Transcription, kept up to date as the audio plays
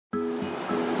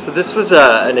So this was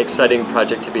an exciting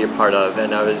project to be a part of,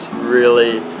 and I was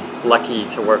really lucky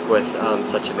to work with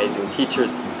such amazing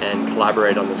teachers and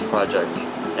collaborate on this project.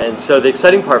 And so the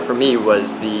exciting part for me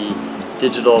was the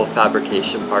digital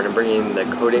fabrication part and bringing the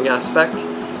coding aspect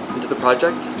into the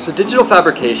project. So digital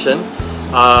fabrication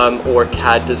or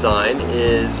CAD design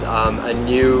is a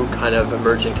new kind of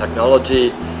emerging technology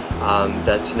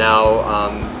that's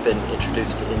now been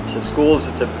introduced into schools.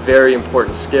 It's a very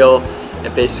important skill,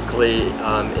 and basically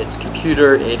it's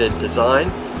computer-aided design,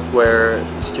 where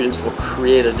students will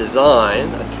create a design,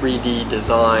 a 3D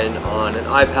design on an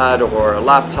iPad or a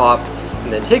laptop,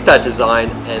 and then take that design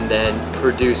and then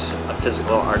produce a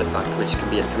physical artifact, which can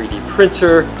be a 3D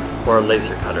printer or a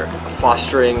laser cutter,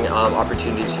 fostering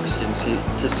opportunities for students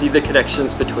to see the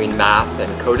connections between math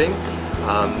and coding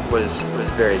was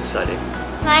very exciting.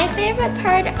 My favorite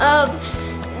part of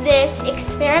this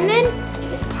experiment,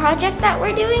 this project that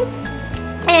we're doing,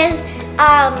 is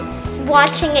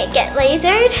watching it get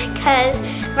lasered, because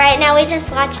right now we just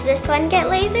watched this one get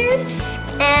lasered,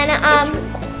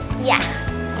 and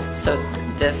yeah. So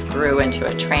this grew into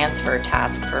a transfer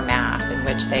task for math, in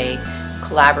which they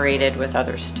collaborated with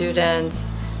other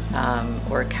students,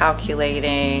 or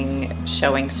calculating,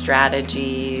 showing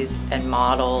strategies and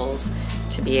models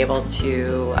to be able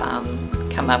to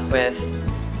come up with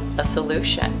a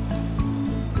solution.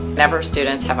 Whenever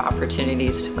students have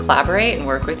opportunities to collaborate and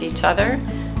work with each other,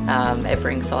 it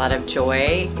brings a lot of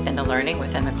joy in the learning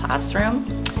within the classroom.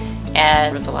 And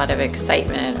there was a lot of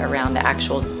excitement around the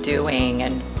actual doing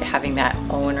and having that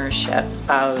ownership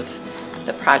of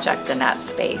the project in that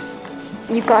space.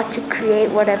 You got to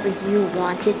create whatever you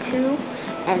wanted to,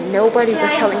 and nobody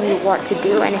was telling you what to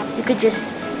do, and you could just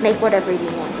make whatever you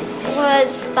wanted. It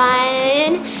was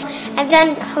fun. I've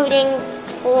done coding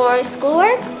for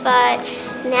schoolwork, but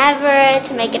never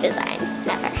to make a design,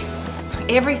 never.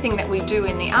 Everything that we do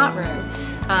in the art room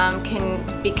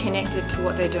can be connected to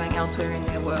what they're doing elsewhere in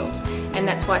their world, and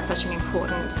that's why it's such an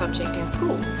important subject in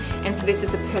schools. And so this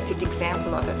is a perfect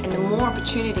example of it, and the more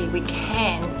opportunity we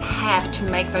can have to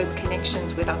make those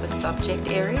connections with other subject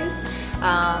areas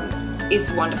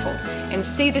is wonderful. And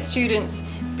see the students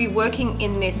be working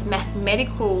in this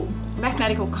mathematical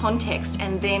context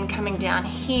and then coming down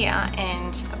here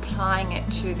and applying it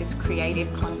to this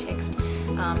creative context.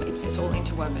 It's all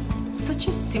interwoven. It's such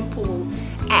a simple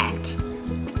act.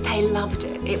 They loved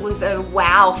it. It was a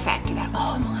wow factor that,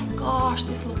 oh my gosh,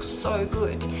 this looks so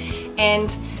good.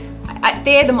 And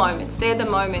they're the moments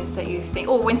that you think,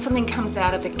 or when something comes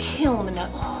out of the kiln and they're,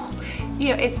 oh, you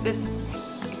know,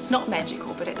 it's not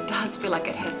magical, but it does feel like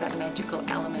it has that magical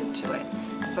element to it.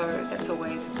 So that's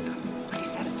always pretty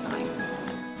satisfying.